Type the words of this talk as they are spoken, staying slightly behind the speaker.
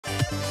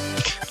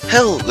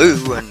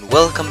Hello and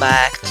welcome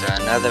back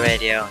to another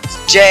video.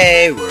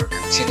 Today we're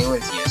continuing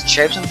with Use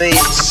Shapes and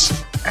Beats,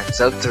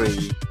 episode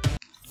 3.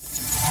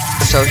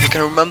 So if you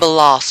can remember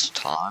last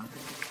time,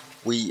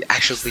 we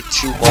actually beat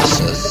 2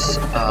 bosses.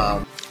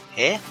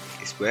 Here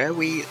is where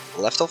we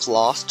left off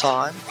last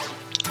time.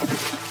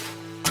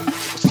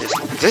 What's this?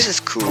 This is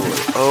cool.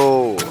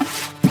 Oh,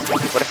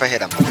 what if I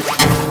hit him?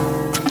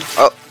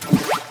 Oh,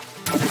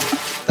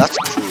 that's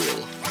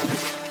cool.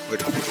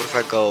 Wait, what if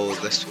I go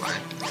this way?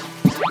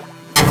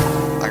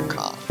 I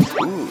can't.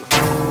 Ooh.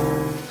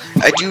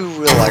 I do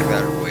really like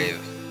that wave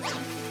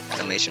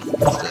animation.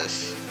 What's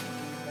this?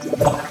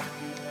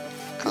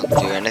 Can't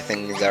do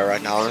anything there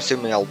right now. I'm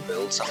assuming I'll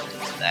build something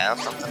there or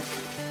something.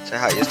 So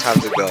I just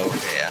have to go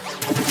here.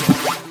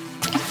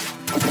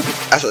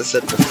 As I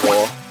said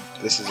before,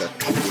 this is a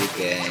cool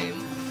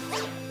game.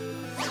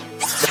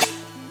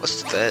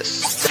 What's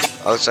this?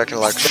 Oh, so I can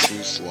like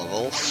choose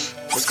levels.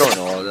 What's going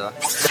on there?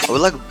 Are we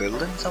like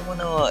building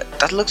someone or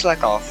that looks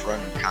like our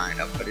friend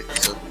kind of, but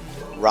it's a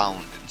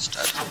round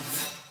instead.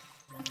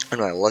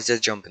 Anyway, let's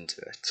just jump into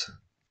it.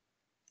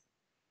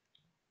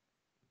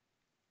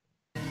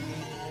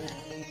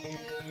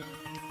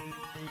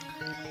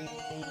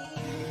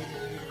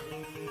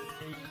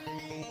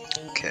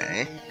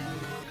 Okay.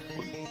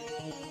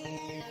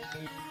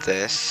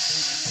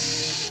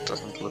 This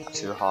doesn't look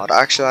too hard.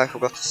 Actually, I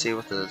forgot to see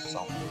what the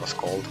song was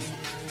called.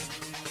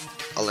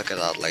 I'll look at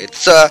that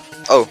later.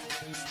 Oh,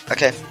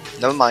 okay.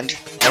 Never mind.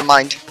 Never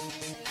mind.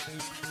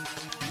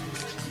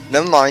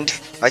 Never mind.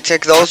 I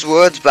take those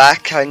words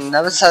back. I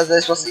never said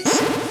this was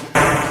easy.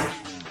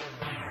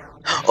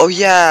 Oh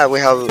yeah, we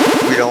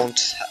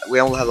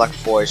only have like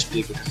 4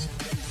 HP because.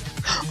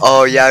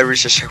 Oh yeah, I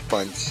reached a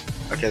checkpoint.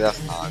 Okay,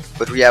 that's not.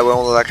 But yeah, we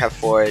only like have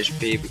 4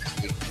 HP because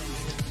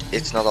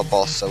it's not a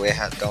boss, so we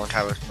don't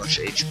have as much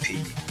HP.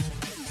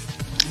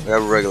 We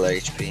have regular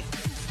HP.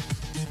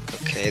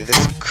 Okay, this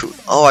is cool.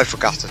 Oh, I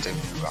forgot to do.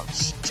 I'm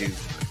stupid.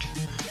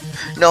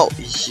 No,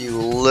 you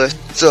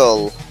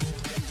little.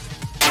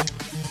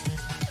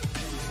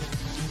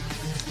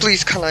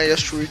 Please, can I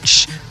just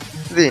reach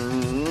the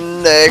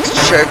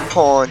next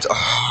checkpoint?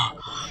 Oh,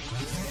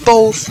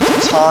 both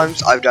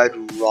times I've died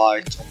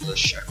right on the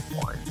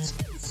checkpoint.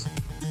 It's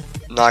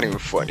not even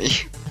funny.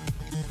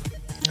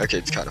 Okay,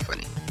 it's kind of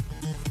funny.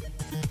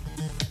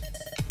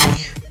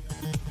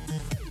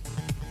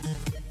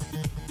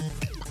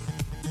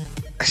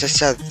 As I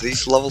said,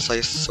 these levels are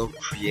just so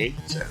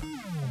creative.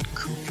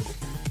 Cool.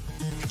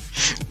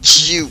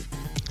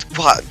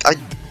 What? I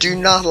do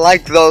not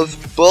like those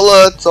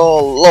bullets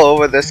all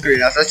over the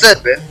screen. As I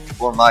said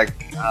before, my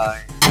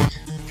guy.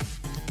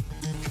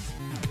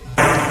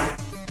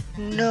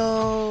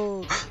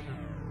 No.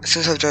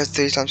 Since I've tried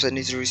 3 times, I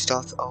need to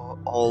restart all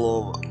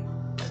over.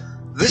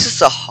 This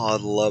is a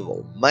hard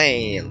level.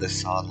 Man, this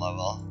is a hard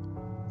level.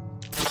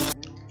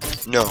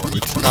 No,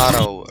 it's not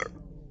over.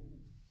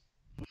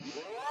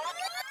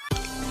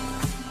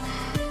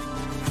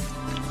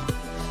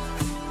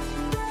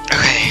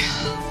 Okay,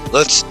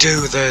 let's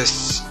do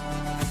this.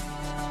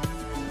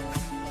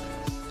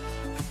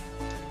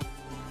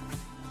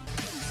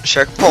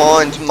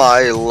 Checkpoint,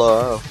 my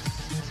love.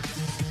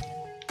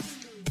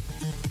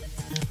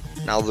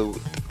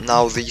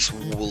 Now these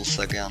wolves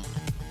again.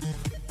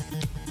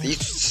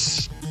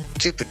 These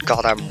stupid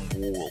goddamn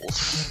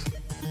wolves.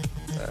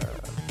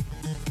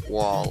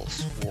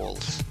 Walls,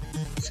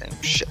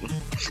 same shit.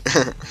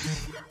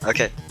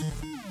 Okay.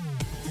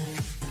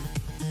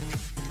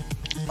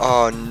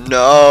 Oh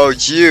no,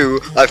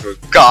 I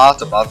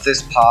forgot about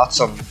this part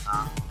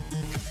somehow.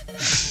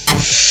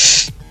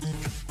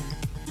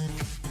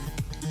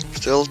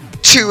 Still 2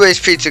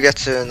 HP to get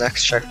to the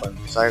next checkpoint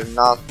because I have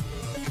not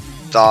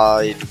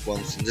died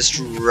once in this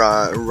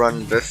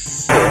run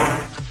before.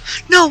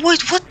 No,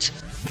 wait, what?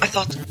 I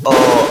thought.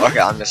 Oh, okay,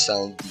 I'm just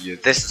telling you,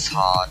 this is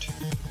hard.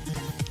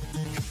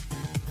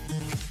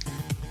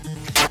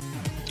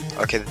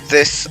 Okay,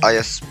 this I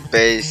just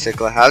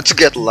basically have to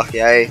get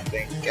lucky. I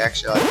think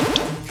actually I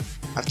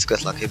don't have to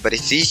get lucky, but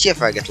it's easier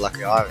if I get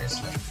lucky,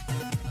 obviously.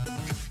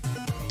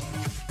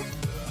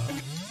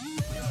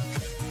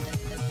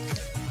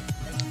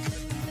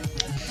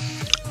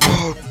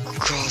 Oh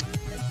god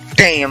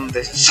damn,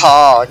 this is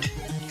hard.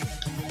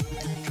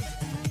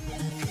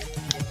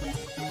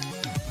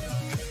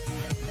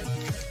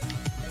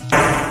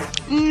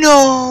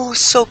 No,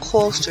 so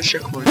close to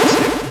checkpoint 2.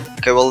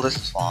 Okay, well this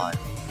is fine.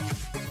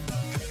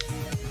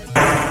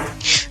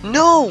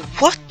 No,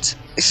 what?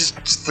 This is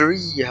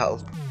 3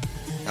 health.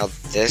 Now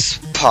this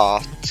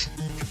part.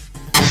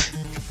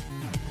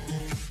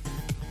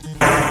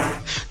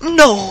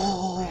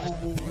 No!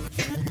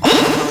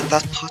 Oh,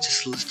 that part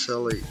is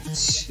literally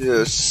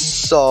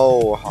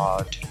so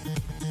hard.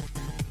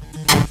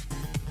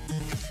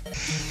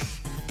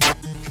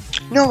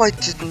 No, I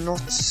did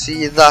not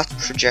see that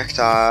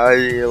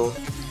projectile.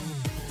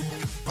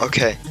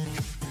 Okay.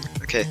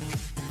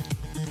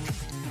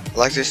 I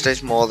like this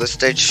stage more. This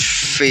stage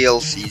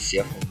feels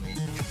easier for me.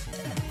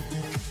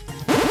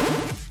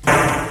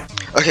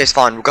 Okay, it's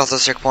fine. We got the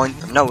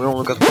checkpoint. No, we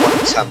only got 1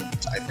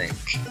 attempt, I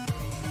think.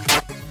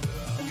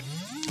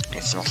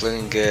 It's not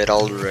looking good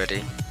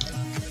already.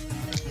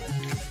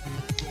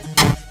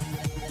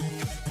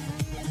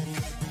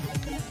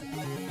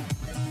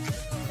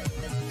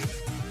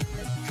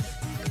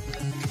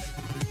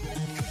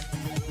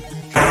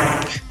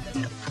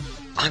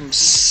 I'm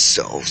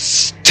so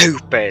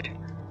stupid.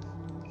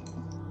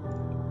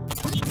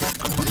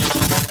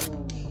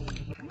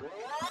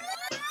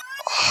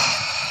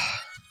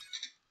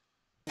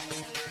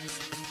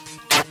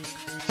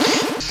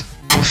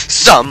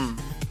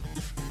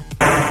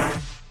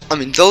 I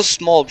mean, those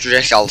small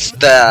projectiles,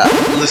 they're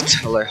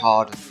literally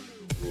harder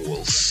than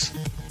walls.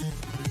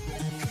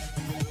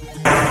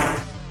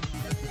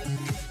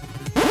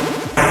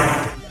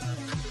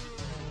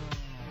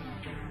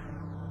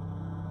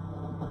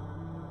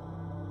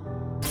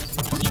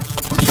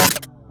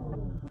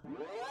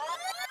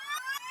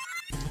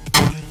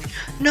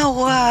 No,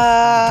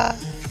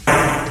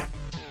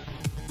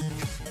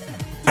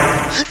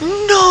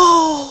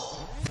 no!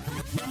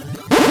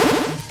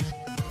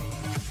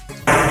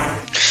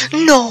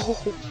 No!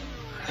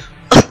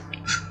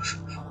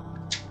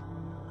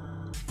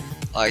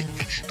 Like,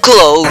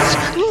 close!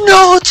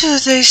 No to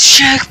this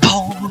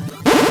checkpoint!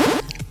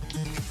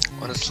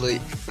 Honestly,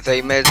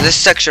 they made this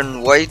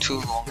section way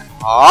too long and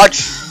hard.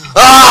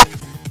 Ah!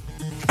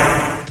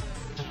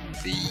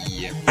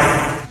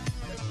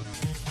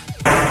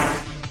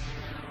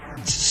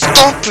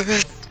 Stop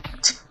it!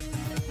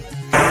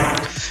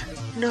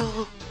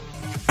 No.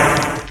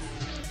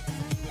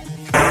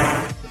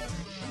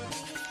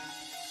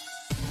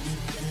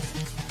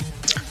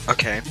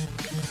 Okay.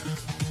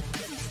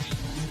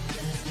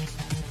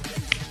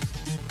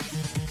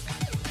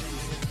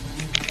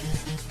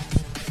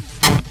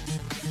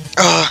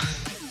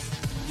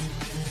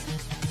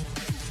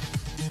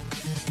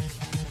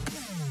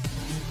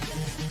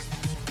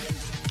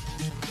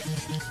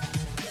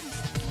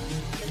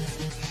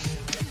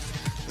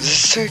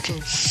 This is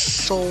taking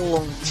so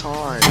long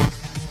time.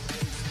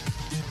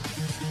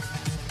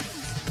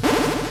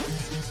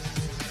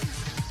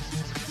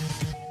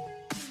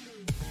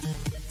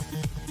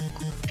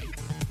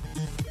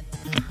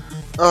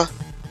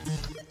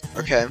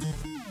 Okay.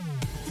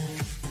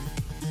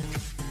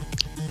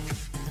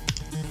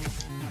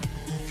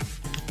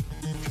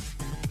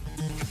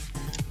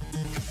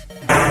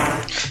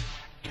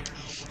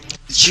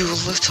 You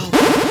little...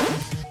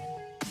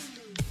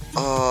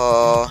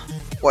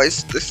 why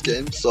is this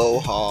game so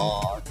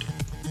hard?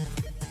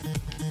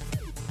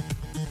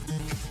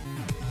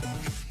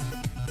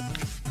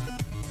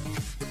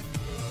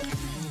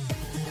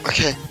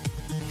 Okay.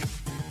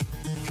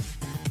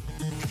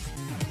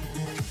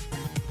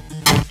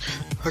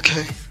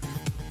 Okay.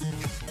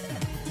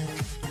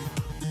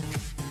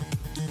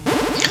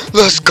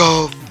 Let's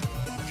go!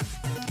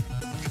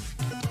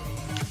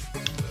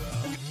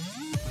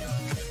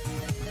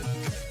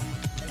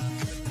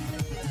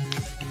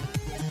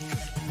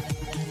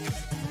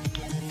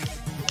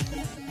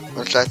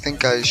 Which I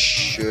think I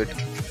should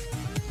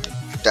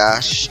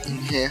dash in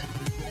here,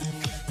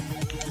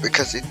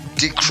 because it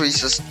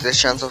decreases the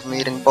chance of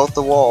meeting both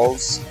the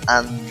walls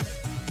and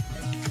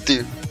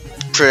the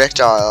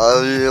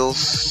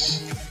projectiles.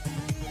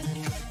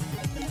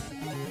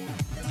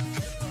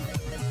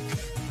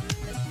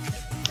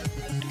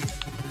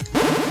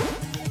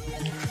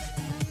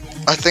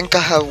 I think I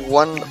have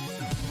one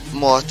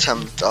more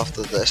attempt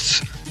after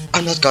this.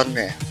 I'm not done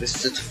here.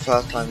 This is the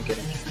first time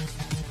getting here.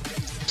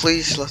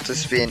 Please let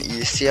this be an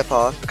easier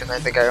part, because I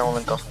think I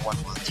only got one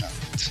more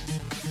attempt.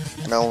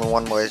 And only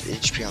one more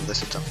HP on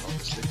this attempt,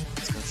 obviously,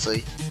 as you can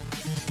see.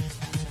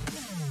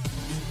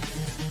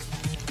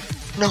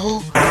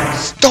 No!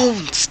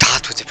 Don't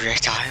start with the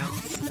projectile!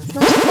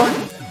 That's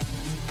fun!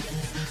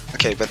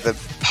 Okay, but the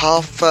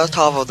first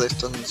half of this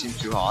doesn't seem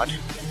too hard.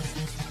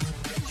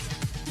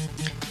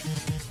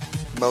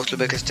 Mostly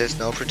because there's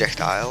no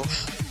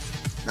projectiles.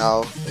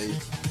 Now they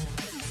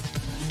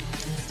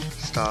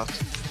start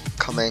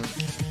coming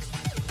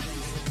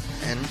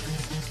in.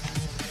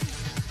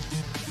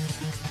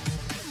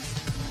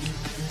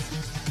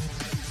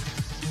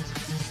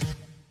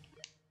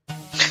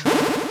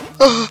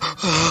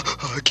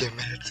 Oh, give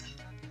me it.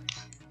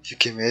 You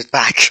give me it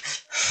back.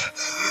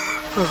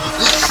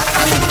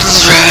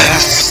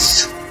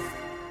 Yes!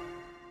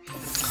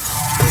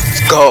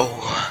 Let's go.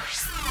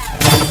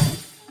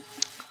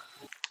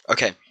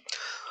 Okay.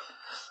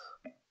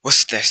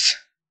 What's this?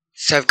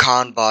 Save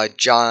Khan by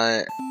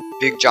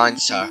big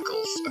giant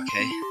circles.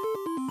 Okay.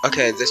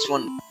 Okay, this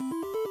one.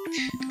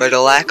 By the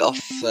lack of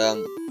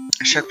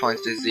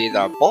checkpoints, is either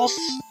a boss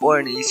or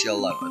an easier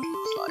level. It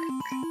looks like.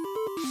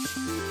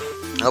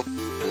 Nope.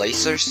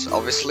 Lasers,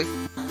 obviously.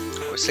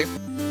 Obviously.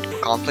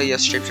 Can't play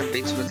Egyptian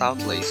beats without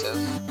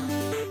lasers.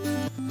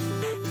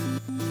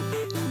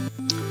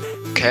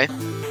 Okay.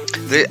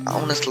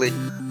 Honestly,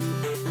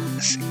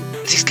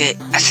 this game.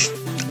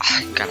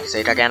 I'm gonna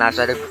say it again, I've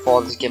said it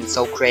before, this game is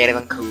so creative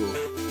and cool.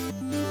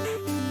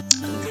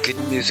 And good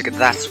music, and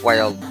that's why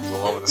I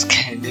love this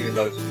game, even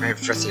though it's very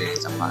frustrating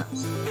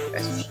sometimes.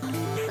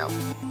 No.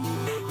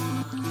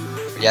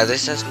 Yeah,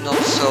 this has not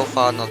so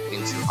far not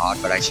been too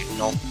hard, but I should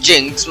not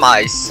jinx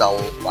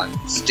myself. I'm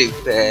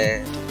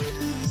stupid.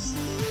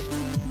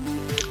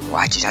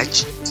 Why did I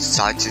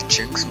decide to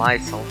jinx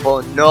myself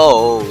for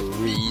no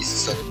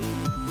reason?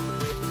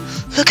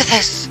 Look at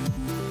this!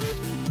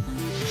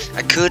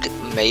 I could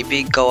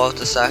maybe go out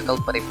the circle,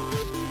 but it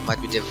might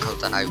be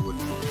difficult and I would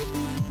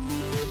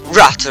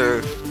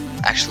rather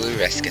actually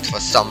risk it for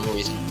some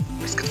reason.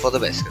 Risk it for the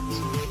biscuits.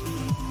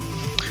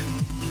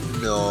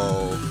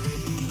 No.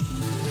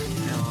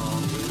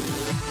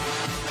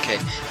 Okay, I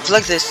feel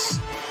like this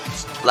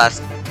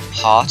last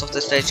part of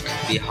the stage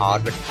could be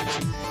hard, but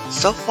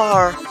so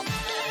far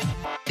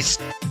it's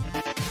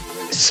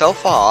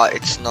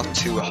not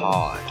too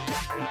hard.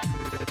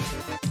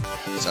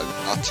 So I'm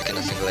not taking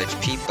a single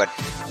HP, but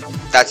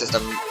that's just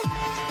a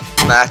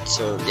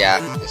matter.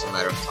 Yeah, it's a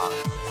matter of time.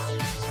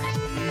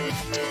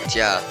 But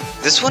yeah,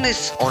 this one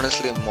is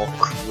honestly more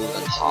cool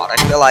than hard. I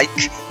feel like.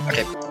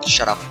 Okay,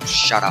 shut up,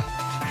 shut up,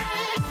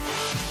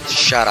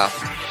 shut up.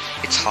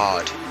 It's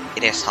hard.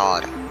 It is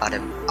hard.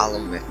 I'll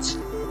admit.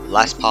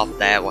 Last part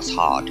there was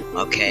hard.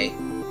 Okay,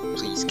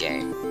 please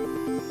game.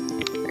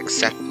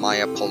 Accept my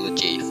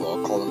apology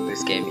for calling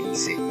this game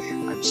easy.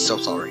 I'm so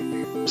sorry.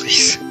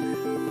 Please,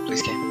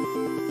 please game.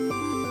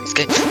 Please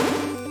game.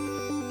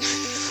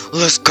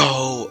 Let's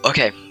go.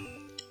 Okay.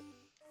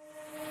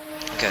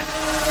 Okay. Do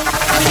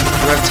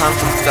we have time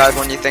for the third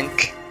one? You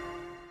think?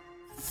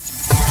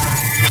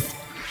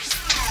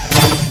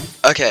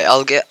 Okay,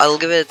 I'll give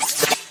it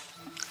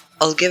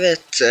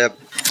a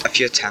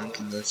few attempts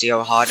and then see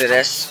how hard it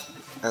is,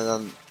 and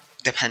then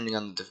depending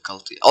on the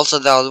difficulty. Also,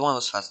 the other one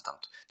was fast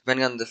attempt.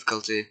 Depending on the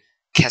difficulty,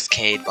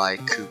 Cascade by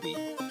Kubi.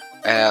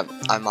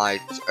 I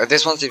might.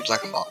 This one seems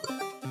like a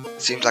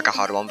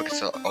hard one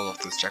because of all of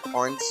those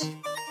checkpoints.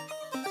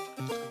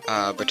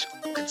 But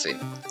you can see.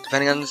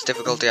 Depending on this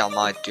difficulty, I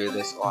might do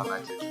this, or I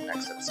might do it in the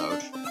next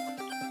episode.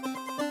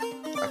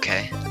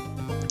 Okay.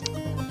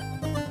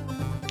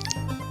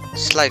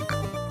 It's like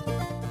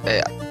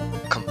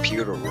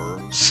computer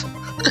worms.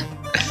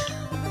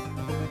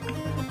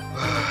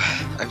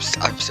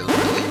 I'm still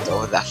relieved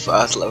over that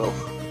first level.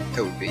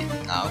 Kubi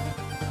now.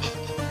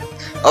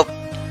 Oh,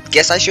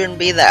 guess I shouldn't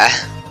be there. In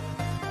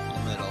the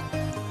middle.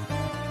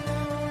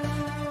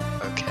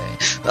 Okay.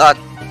 I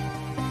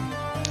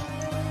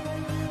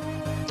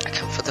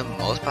can for the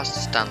most part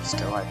stand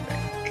still, I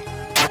think.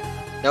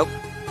 Nope.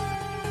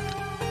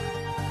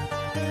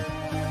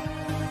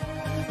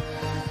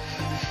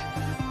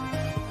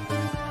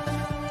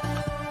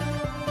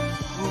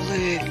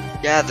 Holy,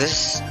 yeah,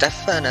 this is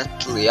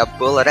definitely a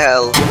bullet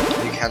hell.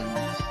 You can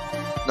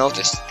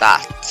notice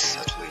that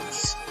at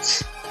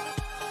least.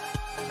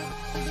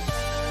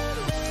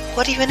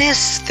 What even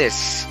is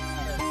this?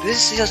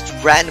 This is just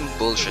random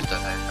bullshit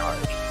that I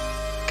heard.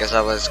 Guess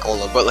I was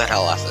called a bullet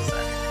hell, as I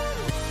said.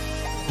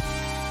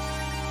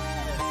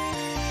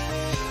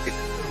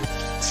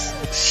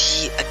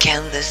 See,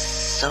 again, this is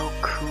so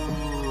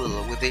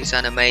cool with these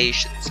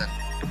animations and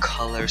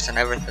colors and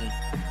everything.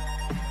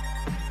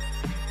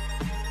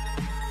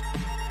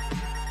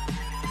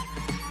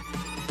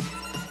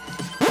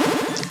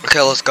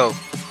 Okay, let's go.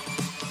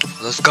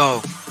 Let's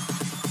go.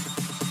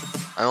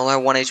 I only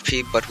have 1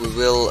 HP, but we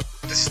will.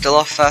 This is still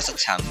our first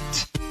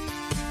attempt,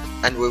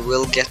 and we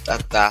will get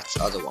at that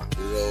other one.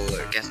 We will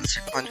get the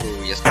checkpoint. We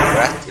will just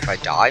regret if I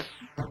die,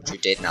 which we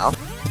did now.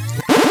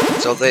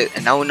 So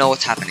and now we know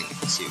what's happening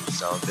too.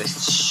 So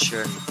this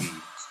shouldn't be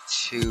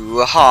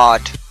too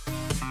hard.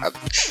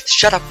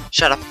 Shut up!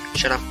 Shut up!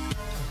 Shut up!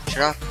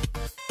 Shut up!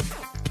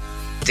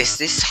 This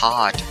is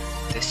hard.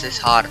 This is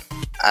hard.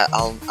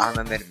 I'm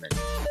admitting.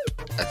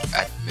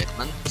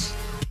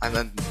 I'm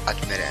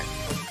admitting.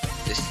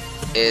 This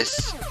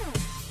is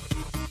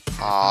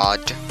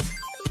hard.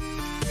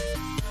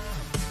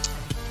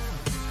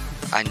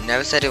 I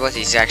never said it was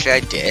easy. Actually,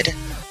 I did,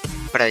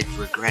 but I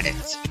regret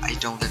it. I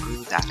don't agree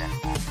with that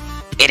anymore.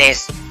 It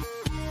is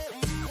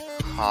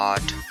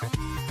hard.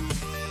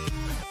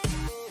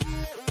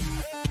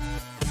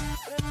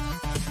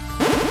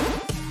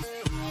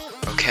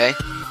 Okay.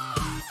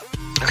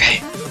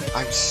 Okay.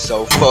 I'm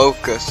so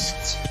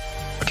focused.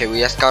 Okay, we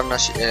just got an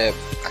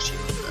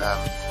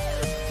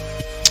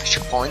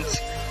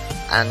checkpoint,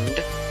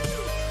 and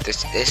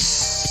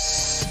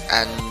this,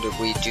 and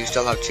we do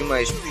still have 2 more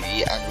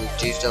HP, and we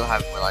do still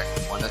have like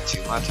 1 or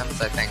 2 more attempts,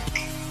 I think.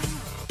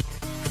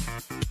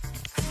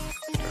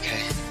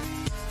 Okay,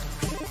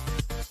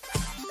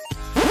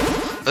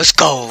 let's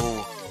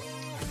go.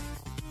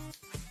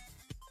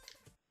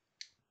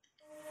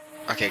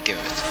 Okay, give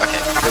it.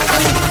 Okay, give it.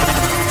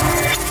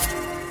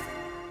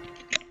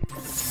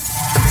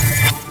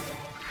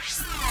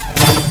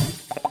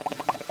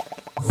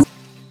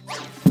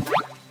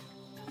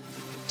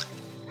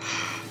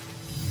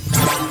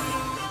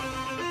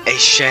 A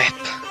ship.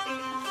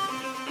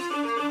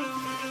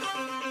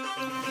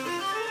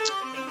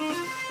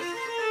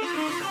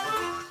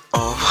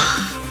 Oh,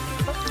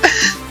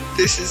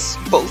 this is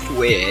both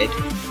weird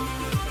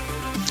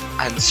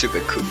and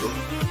super cool.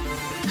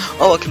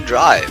 Oh, I can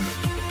drive.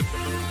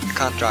 I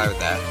can't drive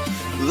that.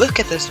 Look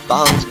at this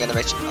bouncing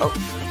animation. Oh.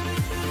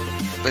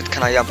 But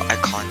can I jump? I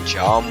can't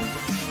jump.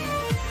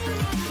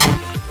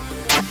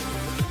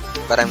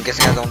 But I'm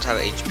guessing I don't have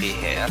HP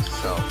here,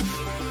 so.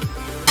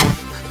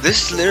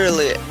 This is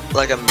literally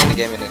like a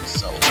minigame in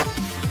itself.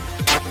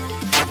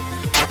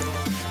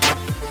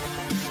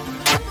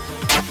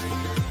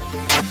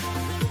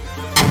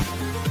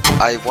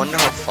 I wonder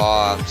how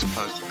far I'm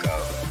supposed to go.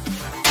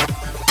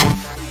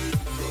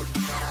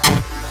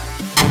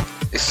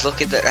 It's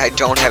lucky that I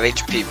don't have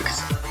HP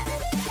because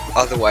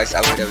otherwise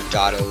I would have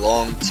died a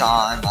long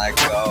time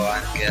ago,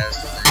 I guess.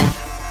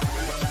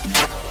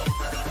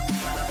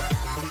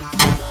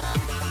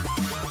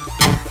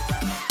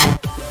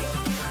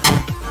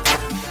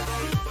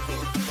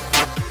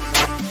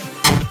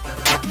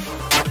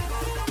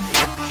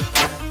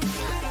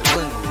 They're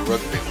playing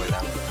rugby with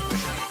them.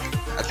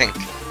 I think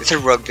it's a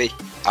rugby.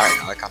 Alright,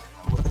 no, I can't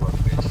remember what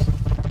rugby is.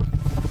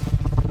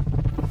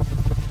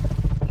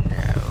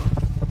 No.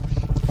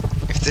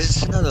 If this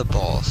is another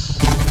boss.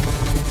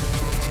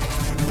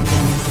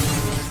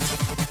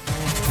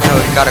 No,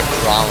 he got a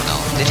crown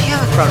now. Did he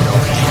have a crown? No,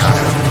 he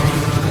had.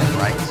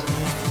 Right.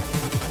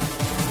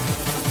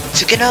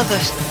 Took another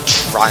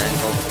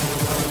triangle.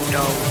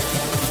 No.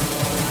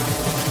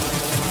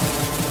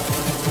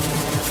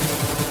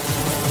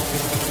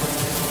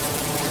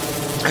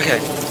 Okay.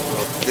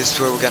 Well, this is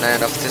where we're gonna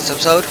end off this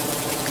episode.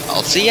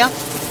 I'll see ya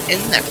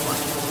in the next one.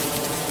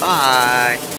 Bye.